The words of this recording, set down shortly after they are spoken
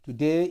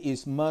Today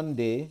is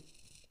Monday,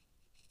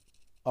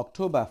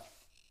 October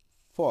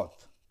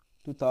 4th,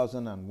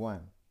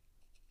 2001.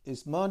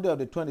 It's Monday of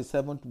the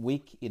 27th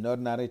week in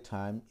Ordinary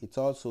Time. It's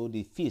also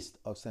the feast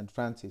of St.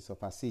 Francis of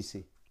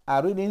Assisi.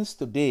 Our readings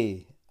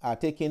today are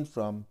taken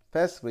from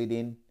first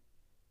reading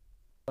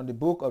from the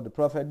book of the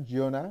prophet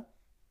Jonah,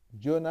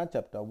 Jonah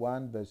chapter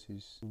 1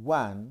 verses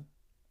 1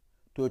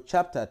 to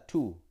chapter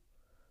 2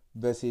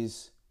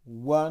 verses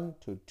 1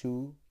 to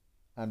 2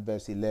 and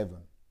verse 11.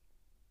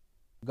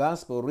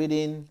 Gospel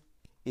reading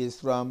is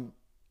from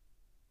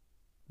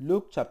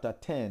Luke chapter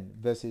 10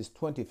 verses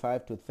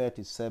 25 to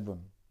 37.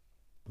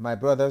 My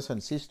brothers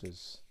and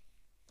sisters,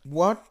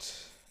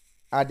 what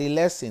are the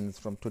lessons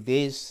from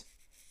today's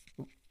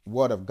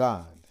Word of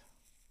God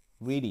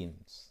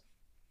readings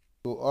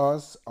to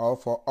us, or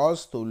for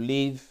us to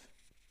live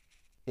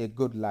a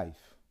good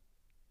life?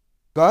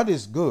 God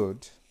is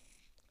good,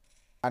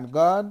 and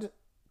God,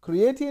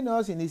 creating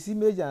us in His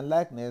image and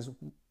likeness,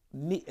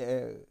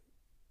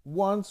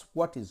 wants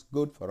what is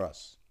good for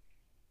us.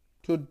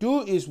 To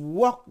do His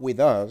work with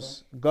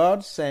us,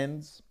 God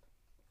sends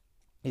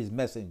His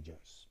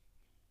messengers.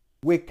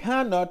 We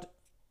cannot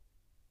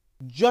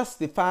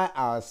justify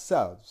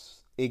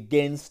ourselves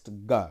against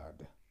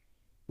God.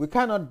 We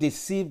cannot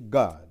deceive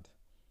God.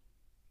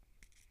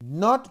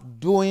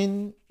 Not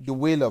doing the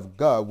will of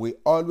God will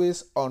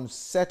always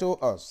unsettle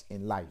us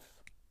in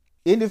life.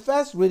 In the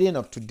first reading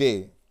of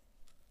today,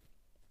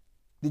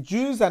 the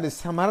Jews and the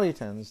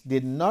Samaritans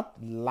did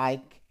not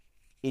like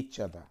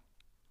each other.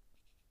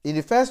 In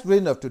the first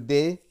reading of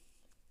today,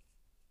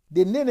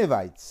 the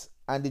Ninevites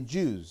and the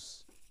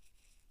Jews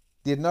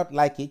did not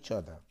like each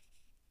other.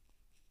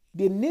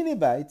 The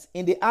Ninevites,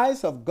 in the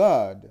eyes of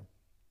God,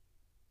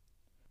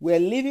 were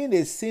living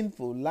a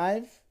sinful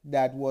life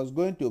that was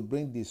going to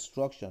bring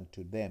destruction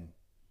to them.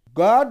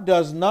 God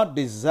does not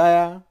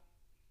desire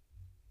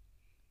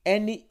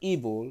any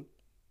evil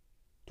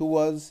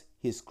towards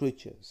His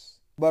creatures,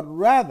 but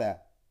rather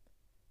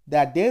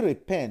that they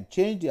repent,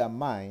 change their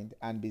mind,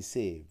 and be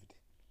saved.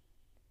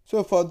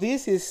 So for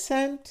this He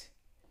sent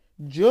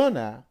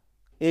Jonah,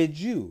 a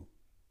Jew,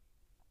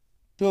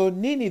 to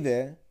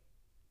Nineveh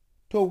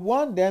to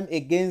warn them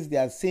against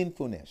their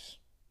sinfulness,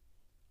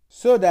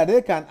 so that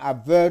they can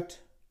avert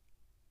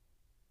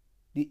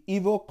the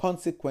evil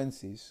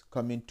consequences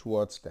coming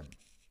towards them.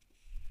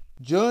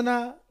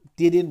 Jonah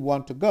didn't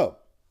want to go.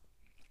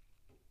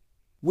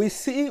 We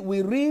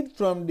read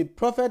from the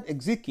prophet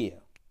Ezekiel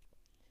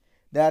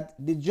that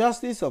the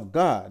justice of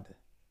God,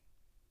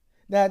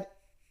 that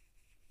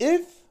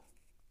if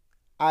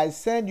I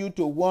send you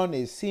to warn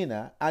a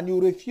sinner and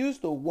you refuse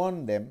to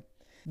warn them,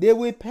 they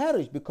will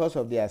perish because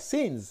of their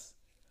sins,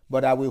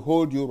 but I will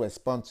hold you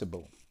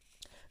responsible.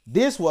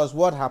 This was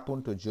what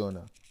happened to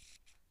Jonah.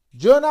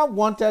 Jonah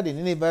wanted the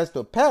Ninevites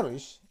to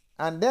perish,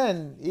 and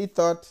then he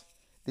thought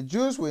the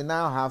Jews will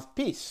now have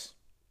peace.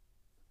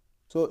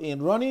 So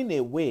in running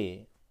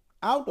away,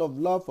 out of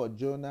love for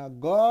Jonah,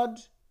 God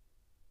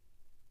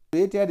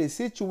created a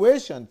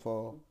situation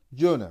for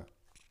Jonah.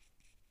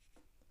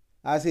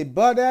 As he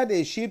boarded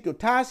a ship to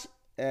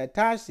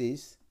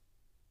Tarshish,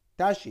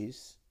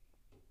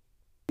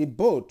 the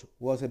boat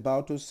was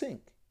about to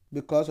sink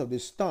because of the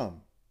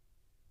storm.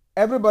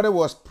 Everybody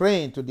was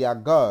praying to their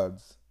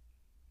gods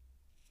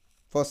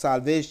for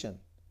salvation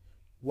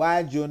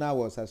while Jonah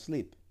was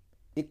asleep.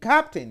 The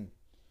captain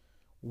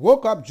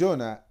woke up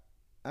Jonah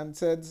and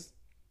said,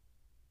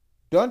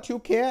 "Don't you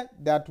care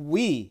that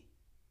we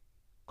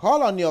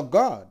call on your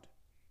God?"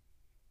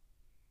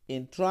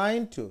 In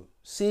trying to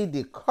see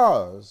the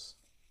cause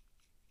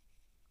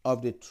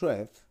of the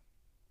threat,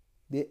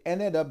 they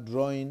ended up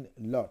drawing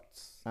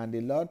lots, and the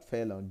lot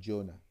fell on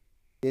Jonah.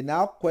 They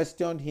now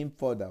questioned him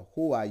further.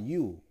 "Who are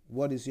you?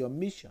 What is your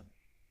mission?"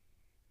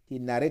 He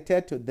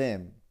narrated to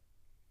them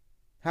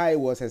how he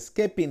was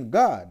escaping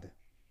God.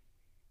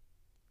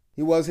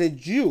 He was a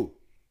Jew,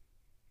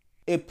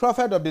 a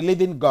prophet of the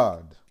living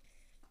God.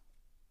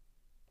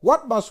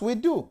 "What must we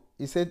do?"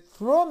 He said,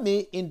 "Throw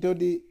me into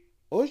the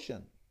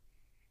ocean."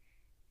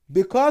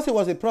 Because he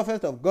was a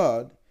prophet of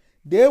God,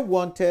 they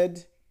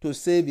wanted to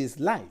save his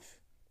life,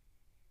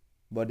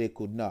 but they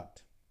could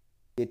not.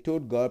 They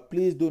told God,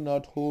 "Please do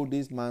not hold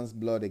this man's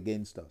blood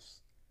against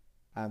us,"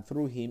 and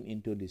threw him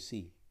into the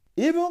sea.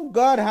 Even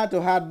God had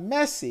to have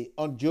mercy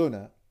on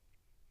Jonah,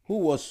 who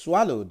was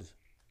swallowed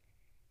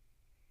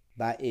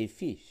by a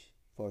fish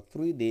for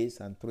 3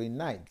 days and 3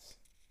 nights,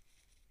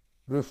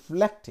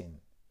 reflecting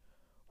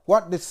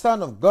what the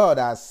Son of God,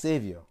 our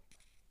Savior,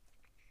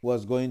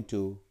 was going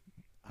to,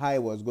 how he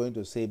was going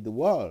to save the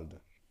world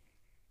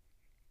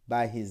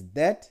by his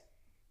death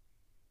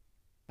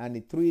and the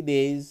 3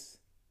 days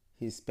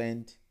he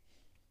spent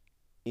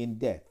in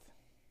death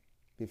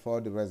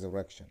before the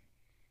resurrection.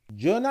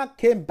 Jonah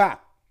came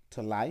back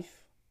to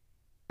life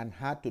and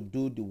had to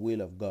do the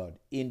will of God.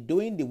 In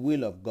doing the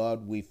will of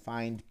God, we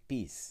find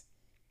peace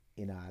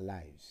in our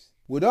lives.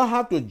 We don't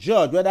have to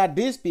judge whether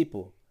these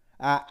people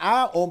are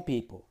our own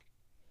people,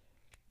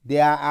 they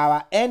are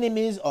our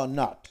enemies or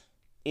not.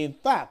 In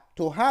fact,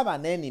 to have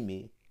an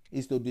enemy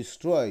is to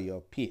destroy your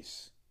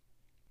peace.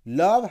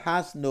 Love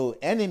has no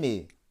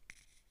enemy.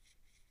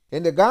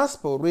 In the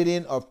gospel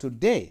reading of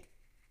today,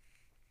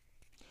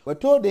 we're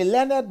told a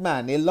learned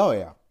man, a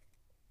lawyer,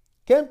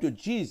 came to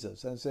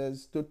Jesus and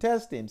says, to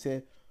test him,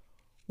 say,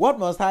 what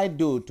must I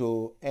do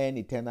to earn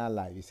eternal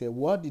life? He said,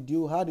 how did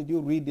you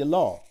read the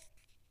law?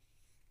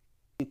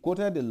 He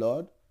quoted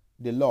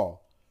the law.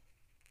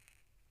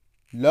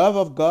 Love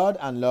of God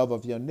and love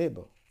of your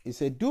neighbor. He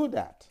said, do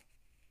that,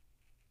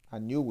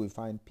 and you will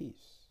find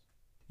peace.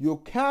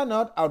 You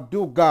cannot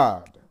outdo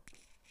God.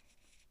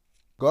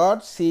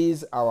 God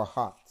sees our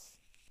hearts,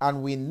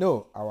 and we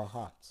know our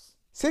hearts.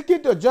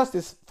 Seeking to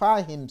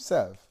justify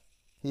himself,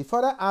 he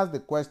further asked the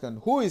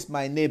question, who is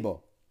my neighbor?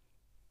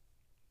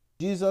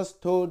 Jesus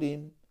told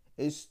him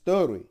a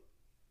story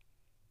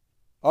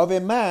of a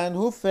man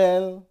who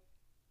fell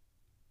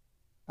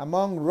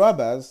among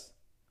robbers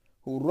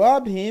who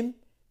robbed him,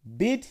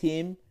 beat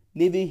him,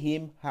 leaving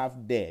him half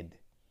dead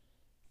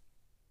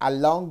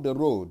along the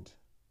road.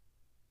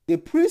 The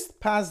priest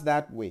passed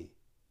that way.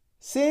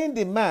 Seeing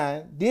the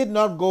man did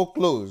not go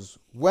close,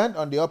 went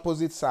on the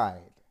opposite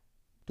side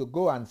to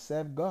go and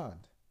serve God.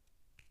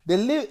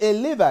 A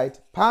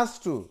Levite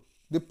passed through,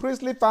 the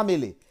priestly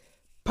family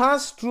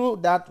passed through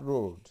that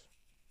road,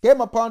 came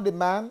upon the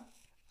man,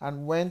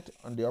 and went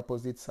on the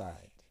opposite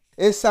side.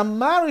 A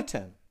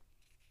Samaritan,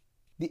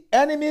 the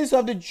enemies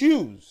of the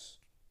Jews,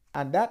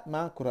 and that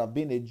man could have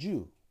been a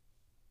Jew,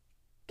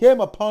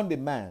 came upon the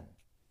man,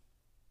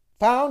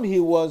 found he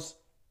was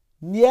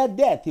near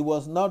death, he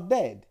was not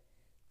dead,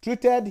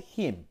 treated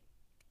him,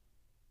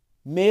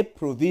 made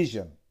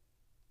provision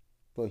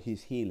for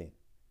his healing.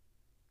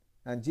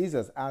 And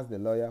Jesus asked the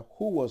lawyer,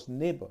 who was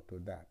neighbor to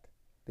that?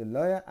 The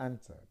lawyer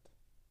answered,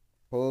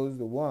 was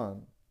the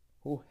one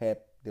who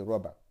helped the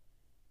robber.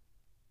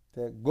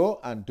 Said, go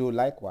and do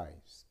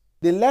likewise.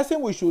 The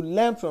lesson we should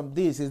learn from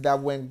this is that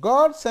when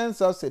God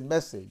sends us a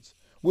message,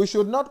 we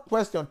should not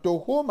question, to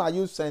whom are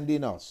you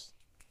sending us?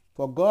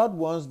 For God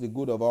wants the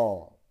good of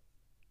all.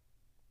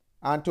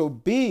 And to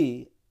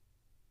be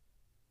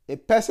a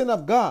person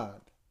of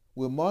God,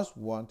 we must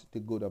want the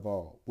good of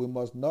all. We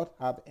must not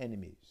have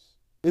enemies.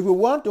 If we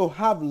want to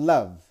have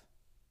love,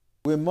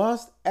 we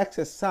must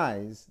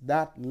exercise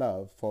that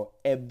love for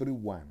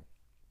everyone.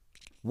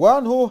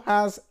 One who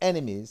has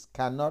enemies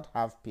cannot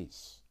have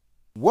peace.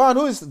 One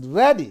who is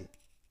ready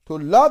to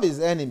love his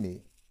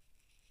enemy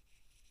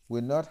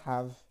will not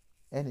have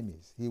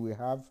enemies. He will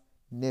have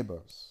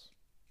neighbors.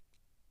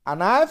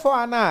 An eye for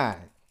an eye,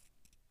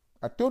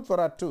 a tooth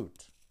for a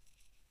tooth,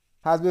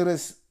 has been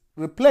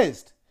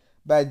replaced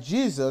by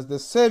Jesus, the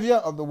Savior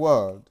of the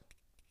world,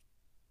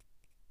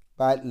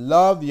 by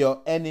love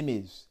your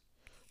enemies.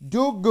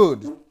 Do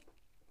good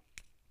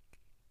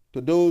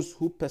to those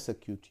who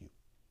persecute you.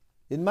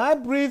 In my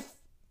brief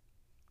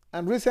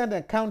and recent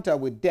encounter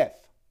with death,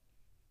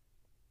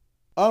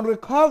 on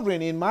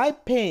recovering in my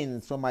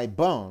pains from my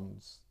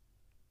bonds,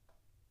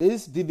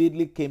 this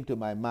vividly came to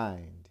my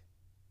mind.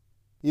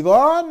 If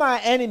all my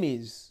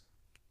enemies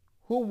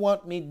who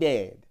want me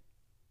dead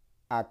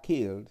are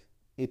killed,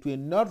 it will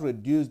not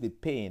reduce the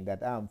pain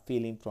that I am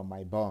feeling from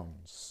my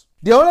bonds.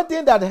 The only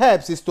thing that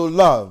helps is to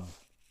love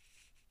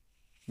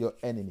your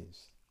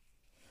enemies.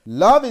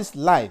 Love is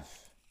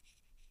life.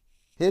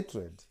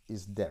 Hatred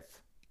is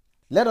death.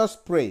 Let us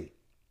pray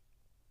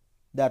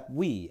that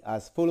we,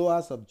 as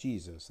followers of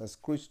Jesus, as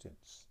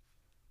Christians,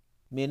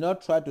 may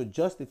not try to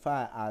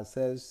justify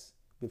ourselves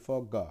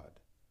before God,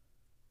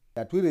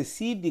 that we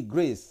receive the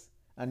grace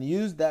and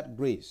use that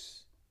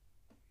grace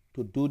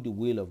to do the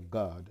will of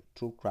God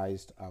through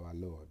Christ our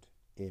Lord.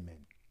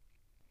 Amen.